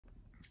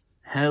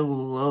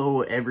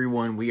Hello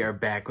everyone, we are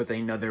back with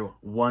another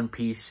One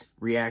Piece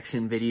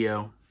reaction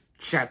video.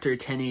 Chapter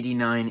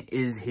 1089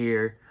 is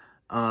here.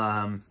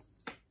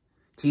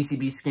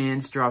 TCB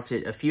Scans dropped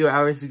it a few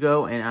hours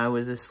ago and I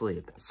was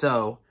asleep.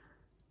 So,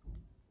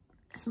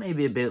 this may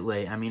be a bit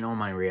late. I mean, all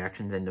my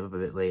reactions end up a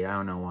bit late. I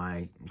don't know why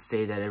I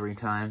say that every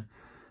time.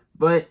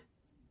 But,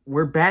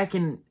 we're back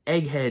in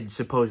Egghead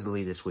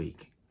supposedly this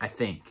week, I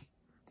think.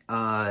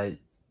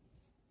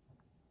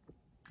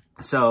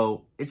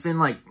 So, it's been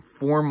like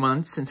 4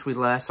 months since we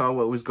last saw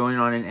what was going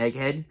on in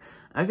Egghead.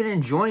 I've been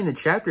enjoying the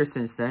chapter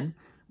since then,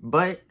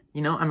 but,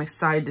 you know, I'm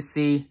excited to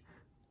see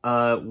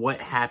what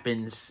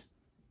happens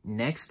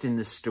next in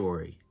the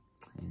story.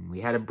 And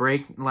we had a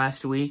break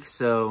last week,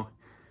 so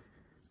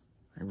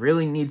I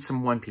really need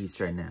some One Piece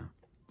right now.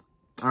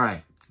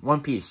 Alright,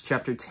 One Piece,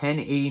 chapter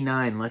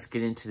 1089. Let's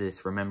get into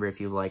this. Remember,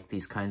 if you like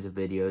these kinds of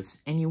videos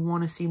and you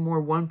want to see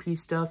more One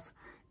Piece stuff,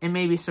 and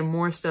maybe some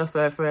more stuff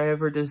if I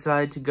ever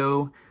decide to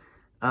go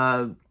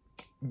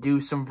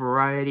do some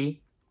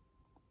variety,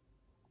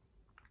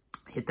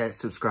 hit that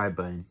subscribe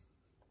button.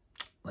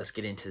 Let's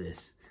get into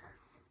this.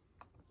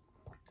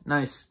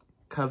 Nice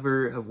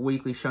cover of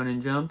Weekly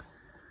Shonen Jump.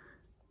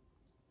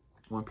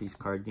 One Piece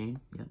card game.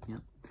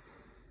 Yep.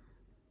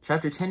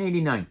 Chapter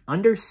 1089,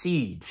 Under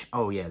Siege.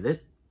 Oh yeah,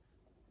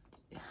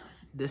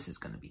 this is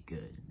gonna be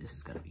good. This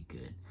is gonna be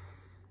good.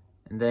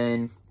 And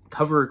then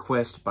cover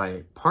request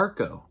by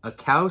Parko. A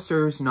cow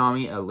serves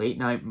Nami a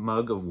late-night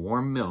mug of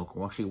warm milk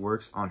while she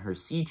works on her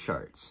sea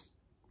charts.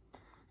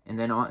 And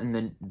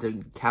then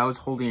the cow's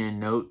holding a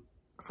note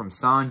from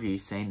Sanji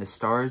saying, "The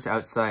stars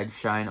outside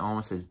shine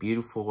almost as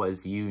beautiful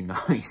as you,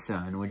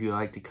 Nami-san. Would you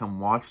like to come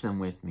watch them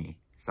with me?"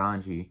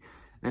 Sanji.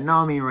 Then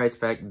Nami writes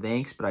back,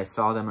 "Thanks, but I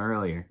saw them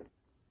earlier."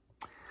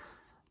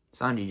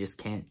 Sanji just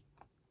can't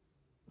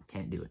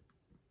do it.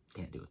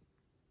 Can't do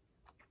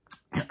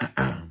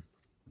it.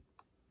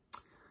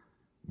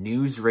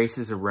 News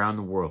races around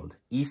the world.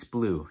 East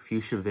Blue,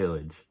 Fuchsia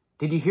Village.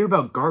 Did you hear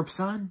about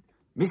Garp-san?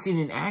 Missing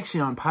in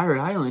action on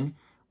Pirate Island?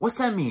 What's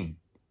that mean?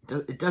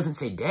 It doesn't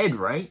say dead,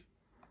 right?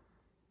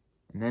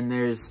 And then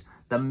there's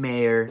the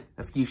mayor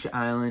of Fuchsia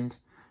Island.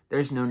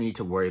 There's no need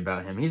to worry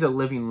about him. He's a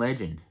living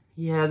legend.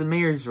 Yeah, the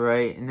mayor's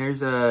right. And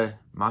there's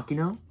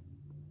Makino?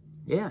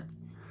 Yeah.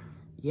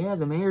 Yeah,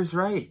 the mayor's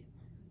right.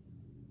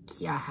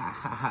 Yeah, ha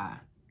ha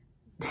ha.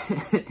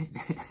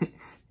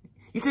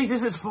 You think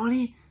this is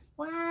funny?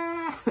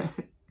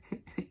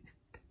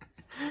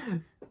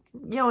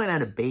 Yelling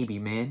at a baby,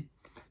 man.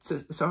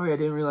 Sorry, I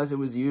didn't realize it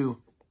was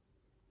you.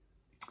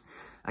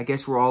 I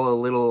guess we're all a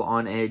little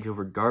on edge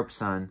over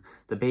Garp-san.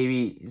 The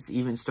baby is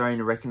even starting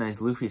to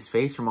recognize Luffy's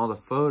face from all the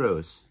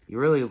photos. You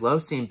really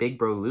love seeing Big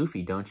Bro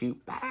Luffy, don't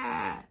you?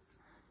 Bah!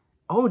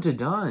 Oh,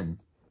 Dadan.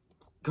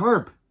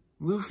 Garp,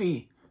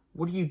 Luffy,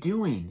 what are you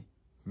doing?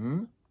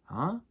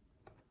 Huh?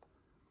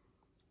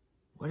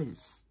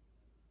 What's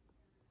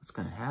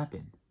gonna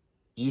happen?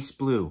 East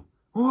Blue.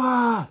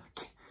 Wah!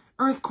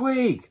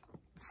 Earthquake!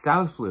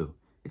 South Blue.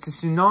 It's a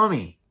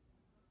tsunami.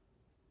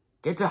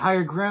 Get to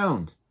higher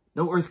ground.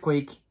 No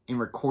earthquake in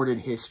recorded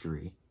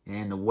history.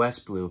 And the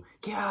West Blue.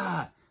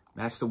 Yeah!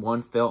 Match the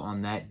one felt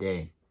on that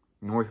day.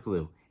 North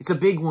Blue. It's a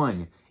big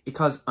one. It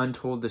caused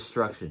untold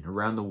destruction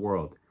around the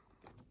world.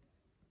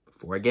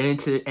 Before I get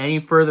into any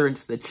further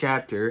into the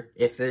chapter,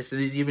 if this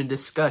is even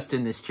discussed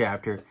in this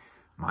chapter,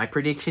 my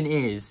prediction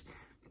is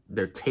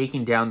they're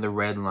taking down the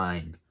Red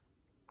Line.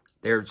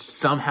 They're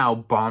somehow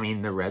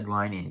bombing the Red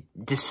Line and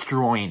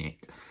destroying it.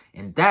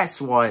 And that's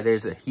why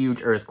there's a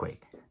huge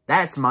earthquake.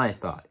 That's my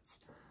thoughts.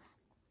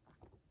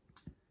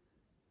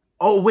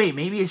 Oh, wait,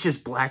 maybe it's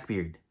just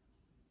Blackbeard.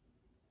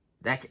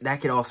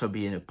 That could also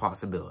be a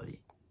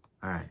possibility.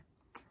 Alright.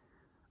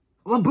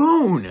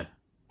 Laboon!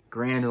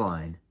 Grand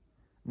Line.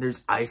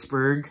 There's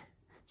Iceberg.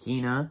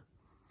 Hina.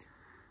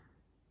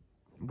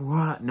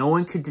 What? No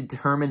one could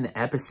determine the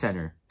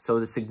epicenter, so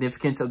the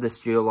significance of this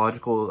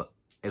geological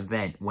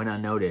event went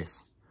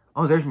unnoticed.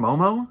 Oh, there's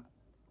Momo?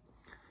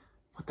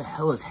 What the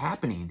hell is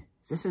happening?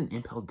 Is this an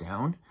Impel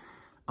Down?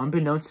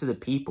 Unbeknownst to the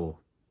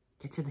people,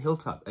 get to the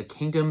hilltop. A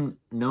kingdom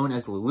known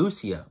as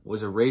Leloucia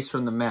was erased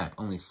from the map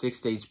only 6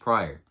 days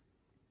prior.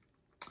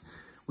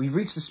 We've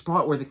reached the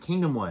spot where the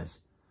kingdom was.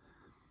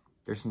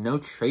 There's no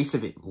trace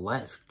of it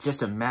left,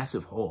 just a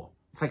massive hole.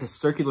 It's like a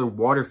circular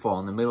waterfall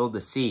in the middle of the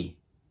sea.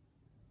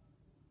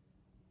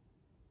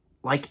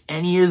 Like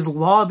Enya's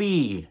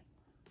lobby.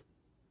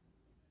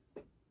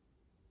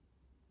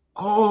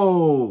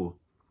 Oh,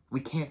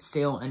 we can't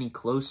sail any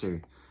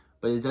closer,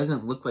 but it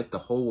doesn't look like the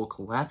hole will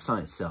collapse on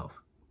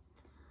itself.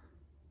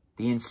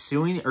 The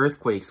ensuing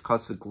earthquakes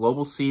caused the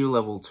global sea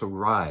level to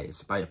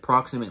rise by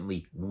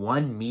approximately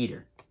 1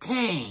 meter.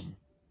 Dang!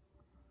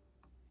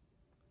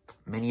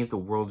 Many of the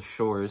world's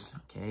shores,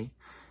 okay.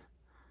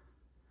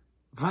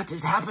 What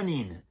is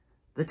happening?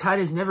 The tide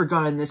has never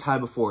gotten this high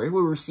before. It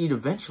will recede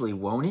eventually,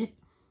 won't it?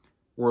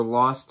 We're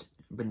lost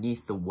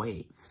beneath the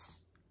waves.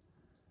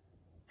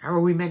 How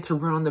are we meant to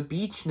run on the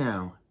beach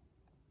now?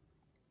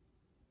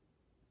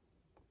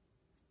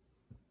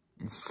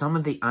 And some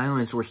of the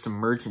islands were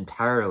submerged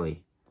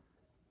entirely.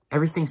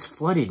 Everything's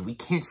flooded. We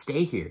can't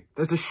stay here.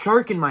 There's a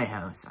shark in my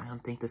house. I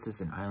don't think this is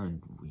an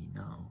island we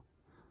know.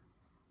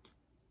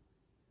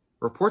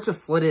 Reports of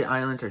flooded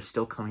islands are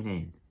still coming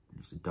in.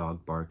 There's a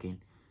dog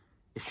barking.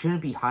 It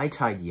shouldn't be high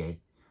tide yet.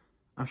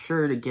 I'm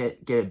sure to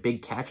get a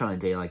big catch on a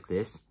day like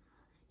this.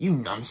 You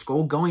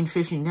numbskull, going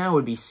fishing now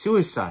would be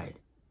suicide.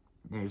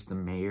 There's the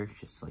mayor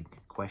just like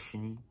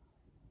questioning.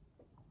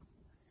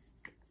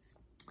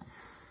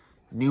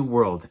 New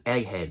world,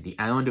 Egghead, the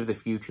island of the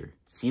future.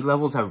 Sea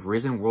levels have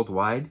risen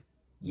worldwide?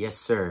 Yes,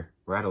 sir.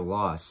 We're at a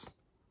loss.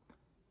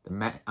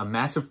 A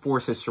massive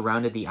force has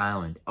surrounded the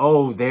island.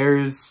 Oh,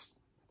 there's...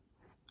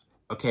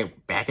 Okay,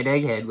 back at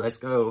Egghead. Let's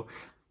go.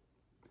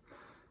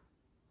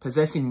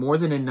 Possessing more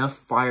than enough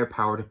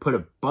firepower to put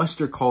a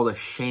buster called a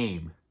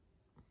shame.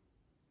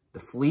 The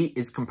fleet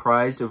is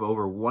comprised of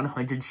over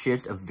 100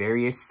 ships of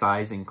various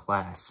size and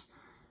class.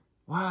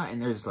 Wow,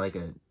 and there's like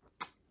a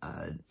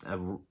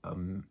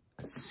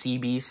sea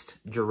beast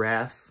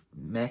giraffe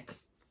mech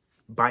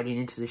biting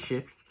into the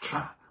ship.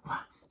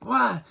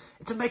 Wow,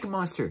 it's a mecha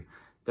monster.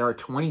 There are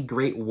 20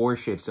 great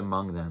warships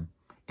among them,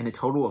 and a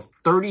total of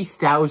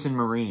 30,000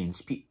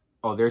 marines.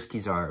 Oh, there's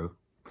Kizaru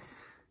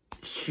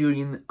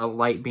shooting a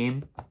light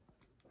beam.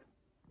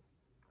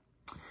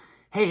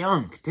 Hey,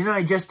 Unk, didn't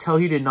I just tell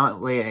you to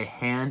not lay a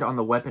hand on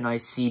the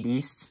weaponized sea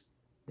beasts?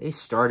 They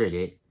started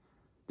it.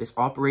 This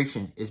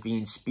operation is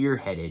being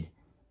spearheaded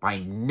by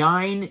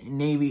 9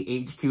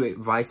 Navy HQ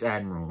Vice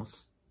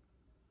Admirals.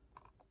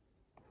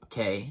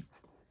 Okay.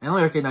 I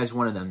only recognize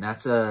one of them.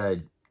 That's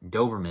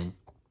Doberman.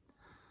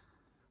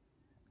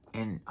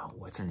 And, oh,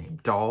 what's her name?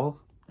 Dahl,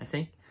 I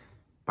think.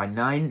 By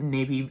 9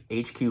 Navy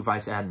HQ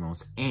Vice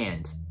Admirals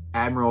and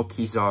Admiral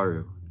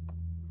Kizaru.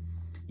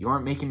 You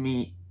aren't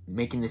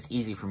making this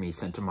easy for me,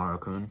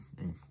 Sentomaru-kun.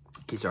 And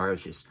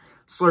Kizaru's just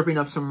slurping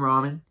up some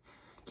ramen.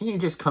 Can you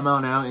just come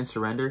on out and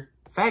surrender?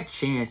 Fat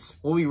chance.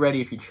 We'll be ready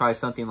if you try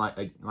something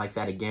like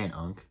that again,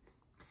 Unk.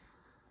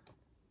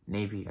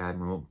 Navy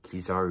Admiral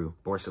Kizaru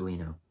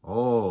Borsellino.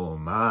 Oh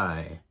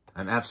my.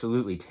 I'm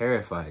absolutely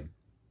terrified.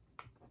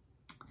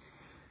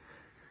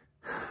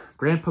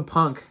 Grandpa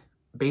Punk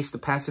based the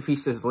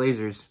Pacifista's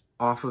lasers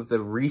off of the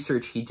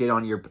research he did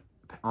on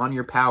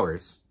your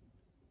powers.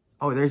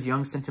 Oh, there's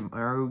young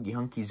Sentomaru,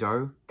 young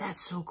Kizaru. That's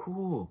so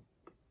cool.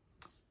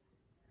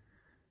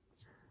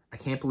 I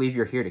can't believe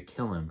you're here to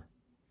kill him.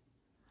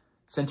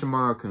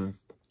 Sentomaru-kun,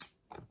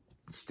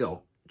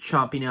 still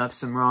chomping up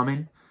some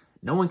ramen.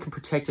 No one can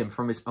protect him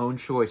from his own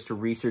choice to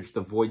research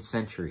the Void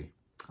Century.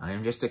 I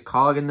am just a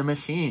cog in the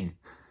machine.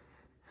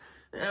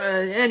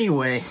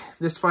 Anyway,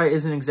 this fight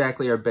isn't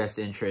exactly our best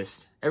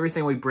interest.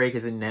 Everything we break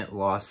is a net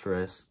loss for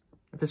us.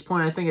 At this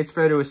point, I think it's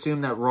fair to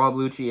assume that Rob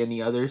Lucci and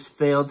the others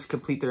failed to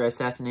complete their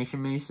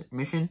assassination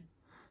mission.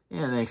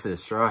 Yeah, thanks to the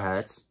Straw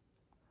Hats.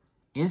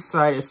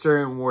 Inside a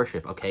certain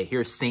warship. Okay,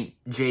 here's St.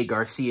 J.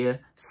 Garcia,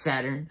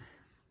 Saturn.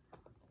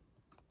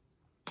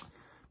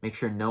 Make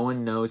sure no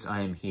one knows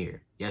I am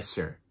here. Yes,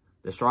 sir.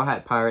 The Straw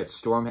Hat Pirates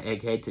storm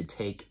Egghead to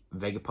take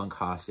Vegapunk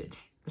hostage.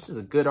 This is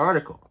a good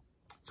article.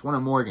 It's one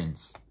of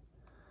Morgan's.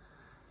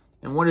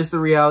 And what is the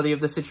reality of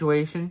the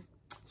situation?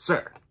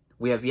 Sir,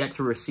 we have yet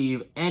to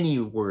receive any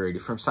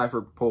word from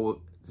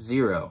Cypherpole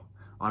Zero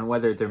on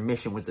whether their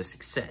mission was a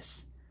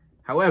success.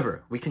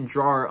 However, we can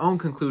draw our own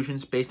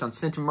conclusions based on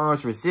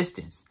Sentomaru's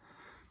resistance.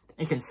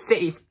 It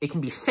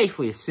can be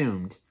safely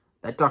assumed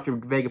that Dr.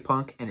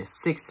 Vegapunk and his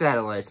 6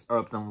 satellites are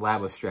up the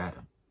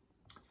Labostratum,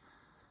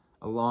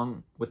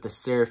 along with the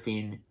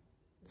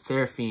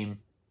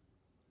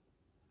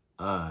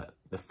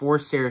the 4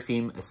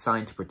 Seraphim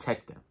assigned to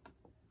protect them.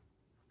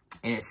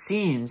 And it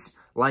seems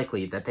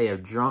likely that they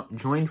have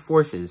joined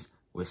forces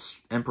with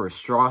Emperor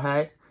Straw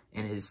Hat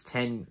and his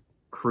 10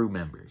 crew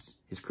members.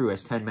 His crew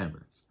has 10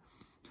 members.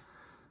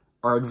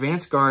 Our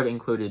advance guard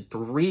included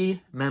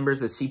 3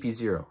 members of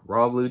CP0,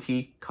 Rob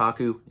Lucci,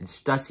 Kaku, and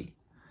Stussy.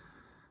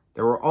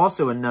 There were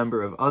also a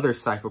number of other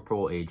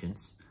Cypherpole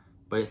agents,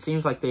 but it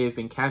seems like they have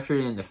been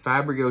captured in the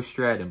Fabrigo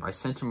Stratum by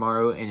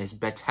Sentomaru and his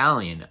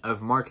battalion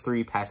of Mark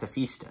III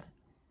Pacifista.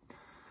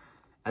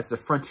 As the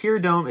Frontier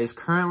Dome is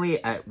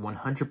currently at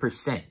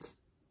 100%,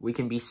 we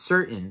can be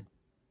certain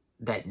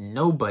that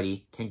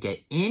nobody can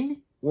get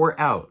in or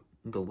out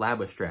of the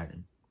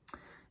Labostratum.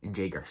 And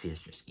Jay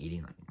Garcia's just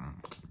eating like...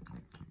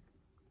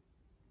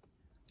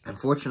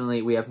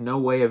 Unfortunately, we have no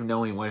way of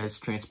knowing what has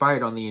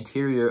transpired on the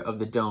interior of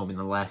the dome in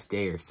the last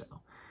day or so.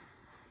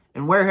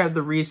 And where have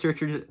the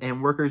researchers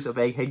and workers of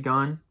Egghead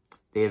gone?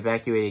 They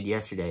evacuated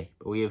yesterday,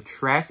 but we have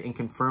tracked and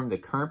confirmed the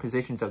current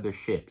positions of their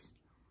ships.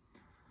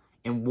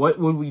 And what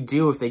would we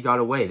do if they got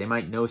away? They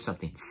might know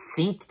something.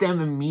 Sink them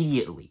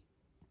immediately.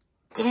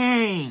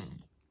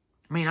 Dang!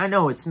 I mean, I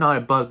know it's not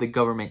above the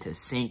government to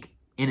sink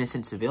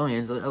innocent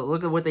civilians.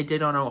 Look at what they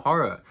did on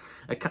Ohara.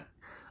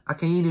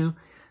 Akainu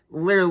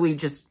literally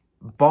just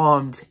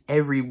bombed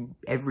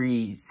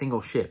every single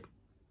ship.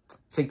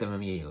 Sink them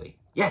immediately.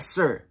 Yes,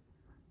 sir.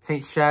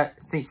 Saint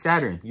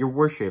Saturn, your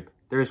worship.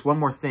 There is one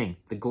more thing.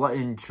 The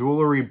glutton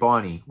Jewelry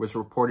Bonnie was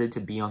reported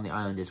to be on the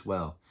island as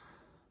well.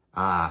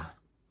 Ah,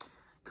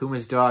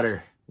 Kuma's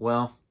daughter.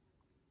 Well,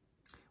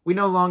 We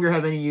no longer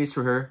have any use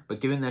for her, but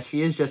given that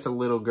she is just a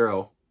little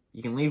girl,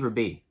 you can leave her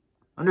be.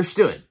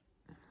 Understood.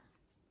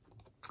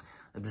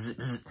 Bzz,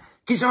 bzz.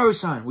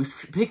 Kizaru-san, we've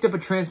picked up a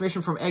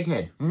transmission from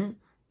Egghead.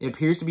 It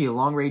appears to be a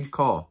long-range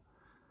call.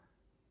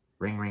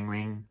 Ring, ring,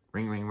 ring.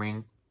 Ring, ring,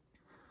 ring.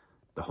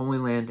 The Holy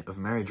Land of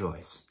Mary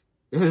Joyce.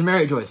 This is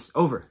Mary Joyce.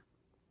 Over.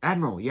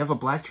 Admiral, you have a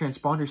black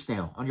transponder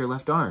snail on your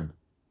left arm.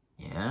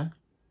 Yeah?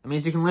 That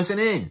means you can listen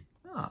in.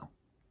 Oh.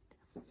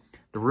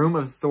 The Room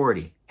of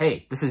Authority.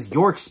 Hey, this is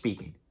York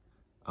speaking.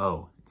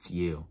 Oh, it's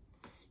you.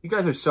 You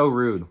guys are so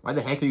rude. Why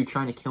the heck are you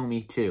trying to kill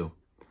me too?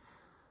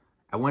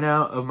 I went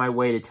out of my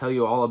way to tell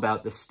you all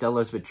about the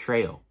Stella's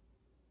betrayal.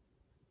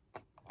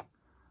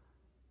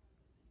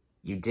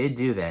 You did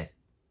do that.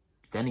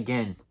 But then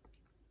again,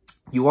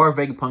 you are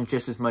Vegapunk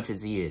just as much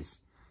as he is.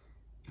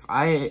 If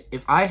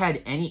I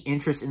had any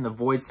interest in the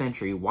Void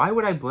Century, why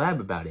would I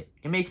blab about it?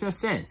 It makes no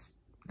sense.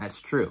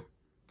 That's true.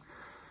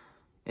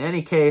 In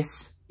any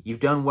case, you've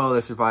done well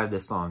to survive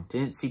this long.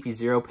 Didn't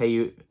CP0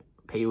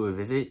 pay you a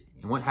visit?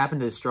 And what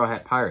happened to the Straw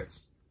Hat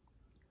Pirates?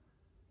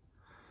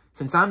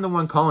 Since I'm the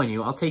one calling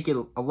you, I'll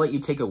let you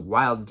take a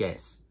wild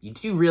guess. You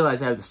do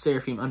realize I have the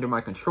Seraphim under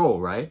my control,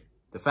 right?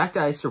 The fact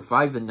that I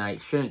survived the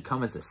night shouldn't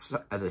come as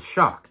a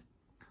shock.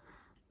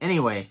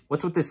 Anyway,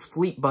 what's with this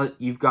fleet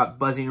you've got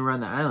buzzing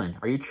around the island?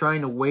 Are you trying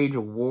to wage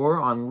a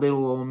war on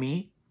little old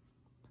me?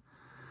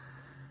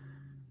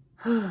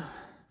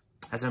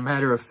 As a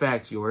matter of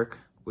fact, York,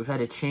 we've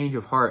had a change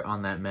of heart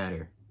on that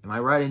matter. Am I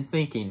right in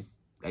thinking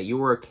that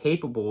you are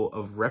capable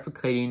of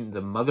replicating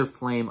the Mother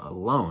Flame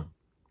alone?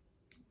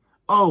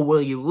 Oh,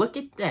 will you look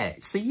at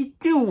that? So you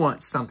do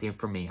want something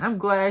from me. I'm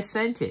glad I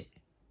sent it.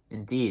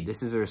 Indeed,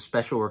 this is a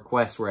special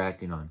request we're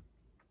acting on.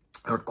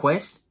 A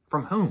request?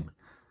 From whom?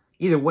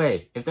 Either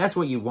way, if that's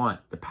what you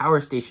want, the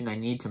power station I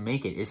need to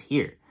make it is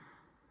here.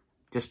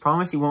 Just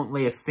promise you won't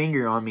lay a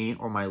finger on me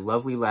or my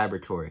lovely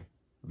laboratory.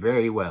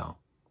 Very well.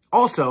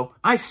 Also,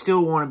 I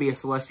still want to be a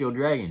celestial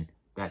dragon.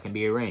 That can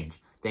be arranged.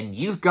 Then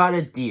you've got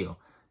a deal.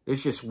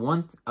 There's just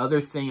one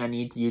other thing I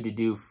need you to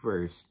do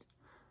first.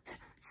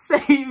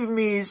 Save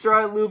me!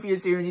 Straw Hat Luffy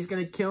is here and he's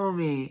gonna kill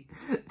me.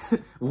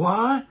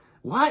 What?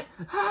 What?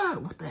 Ah,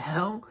 what the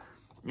hell?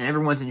 And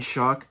everyone's in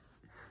shock.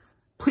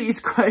 Please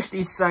crush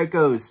these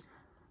psychos.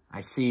 I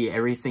see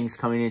everything's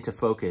coming into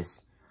focus.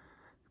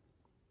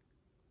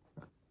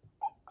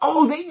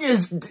 Oh,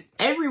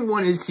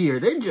 everyone is here.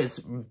 They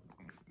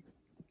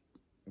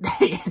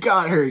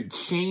got her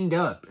chained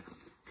up.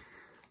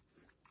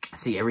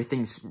 See,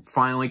 everything's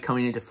finally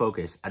coming into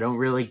focus. I don't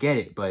really get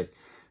it, but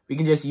we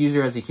can just use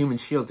her as a human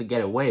shield to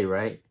get away,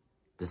 right?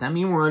 Does that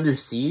mean we're under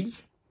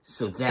siege?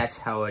 So that's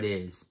how it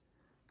is.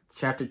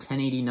 Chapter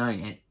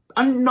 1089. And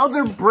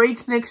another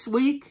break next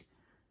week?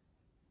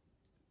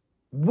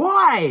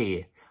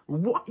 Why?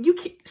 What? You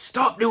can't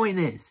stop doing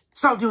this.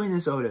 Stop doing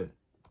this, Oda.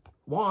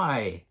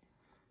 Why?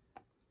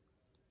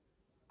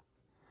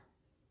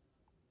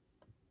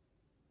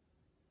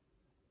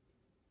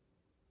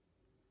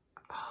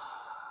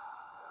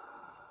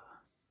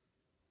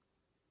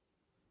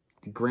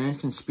 The grand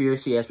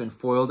conspiracy has been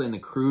foiled and the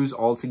crew's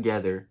all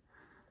together.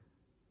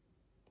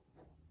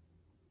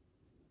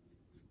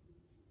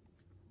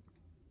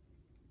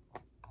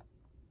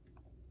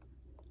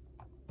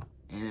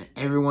 And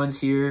everyone's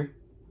here.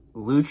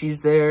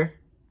 Lucci's there.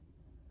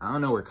 I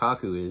don't know where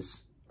Kaku is.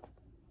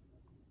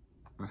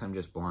 Unless I'm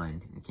just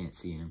blind and can't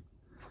see him.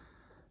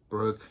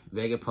 Brook,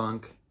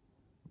 Vegapunk,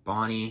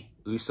 Bonnie,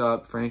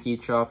 Usopp, Frankie,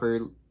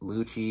 Chopper,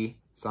 Lucci,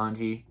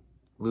 Sanji,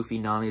 Luffy,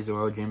 Nami,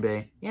 Zoro,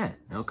 Jinbei. Yeah,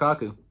 no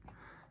Kaku.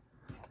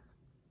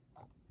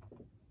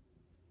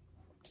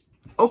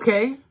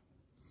 Okay.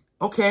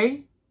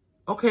 Okay.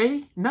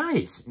 Okay.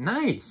 Nice.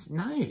 Nice.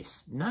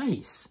 Nice.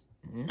 Nice.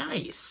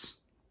 Nice.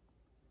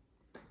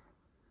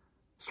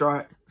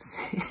 Straw.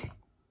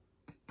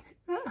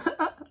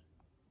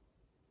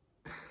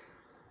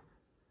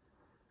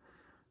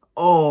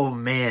 Oh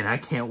man, I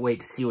can't wait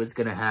to see what's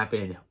gonna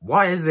happen.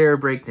 Why is there a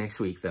break next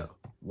week though?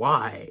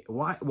 Why?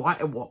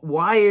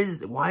 Why is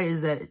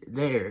that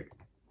there?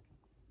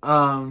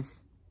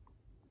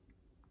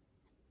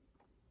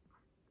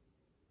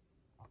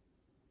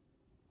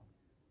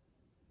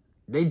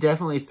 They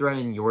definitely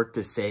threatened York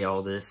to say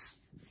all this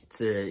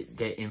to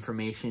get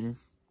information.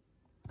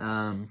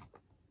 I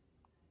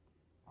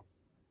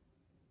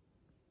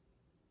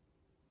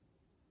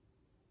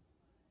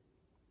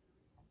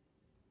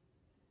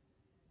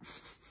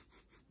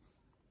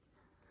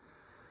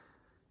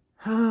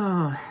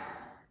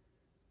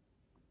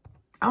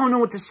don't know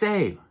what to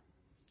say.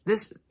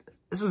 This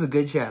was a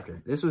good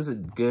chapter. This was a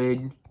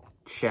good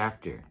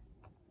chapter.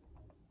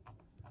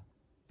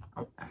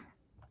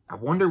 I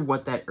wonder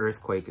what that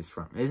earthquake is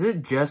from. Is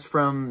it just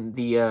from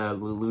the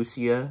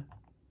Lulusia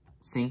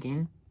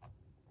sinking?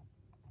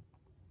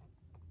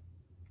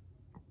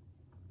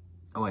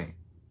 Oh, wait.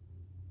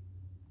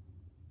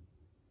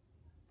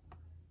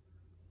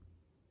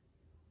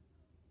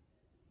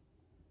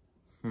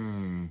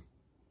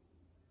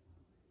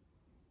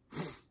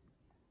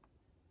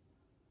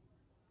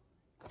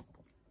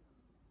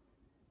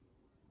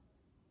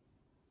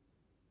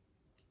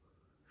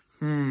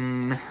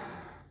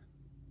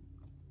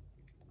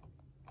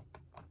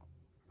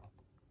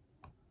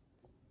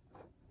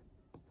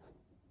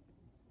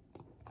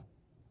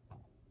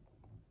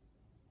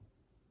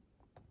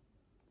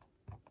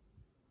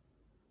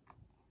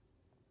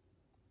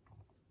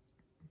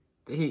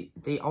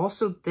 They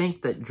also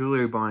think that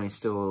Jewelry Bonnie's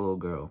still a little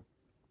girl.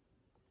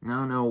 I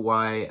don't know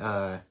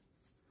why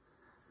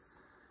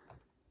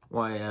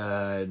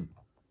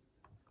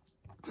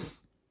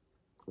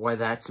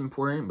that's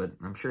important, but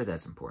I'm sure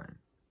that's important.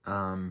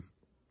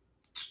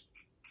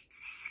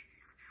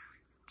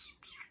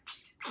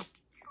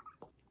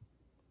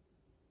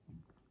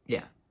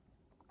 Yeah.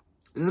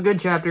 This is a good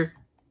chapter.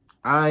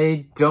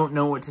 I don't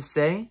know what to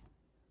say.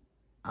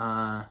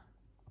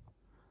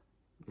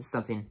 This is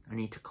something I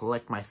need to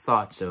collect my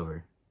thoughts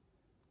over.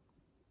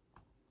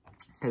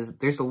 Because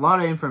there's a lot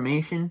of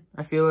information,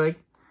 I feel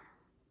like.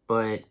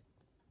 But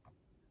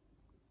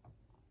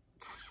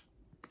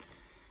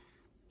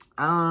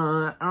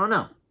I don't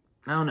know.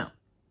 I'm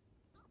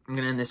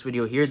going to end this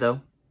video here,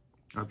 though.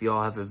 I hope you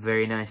all have a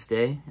very nice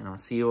day. And I'll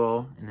see you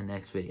all in the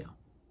next video.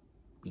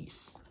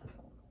 Peace.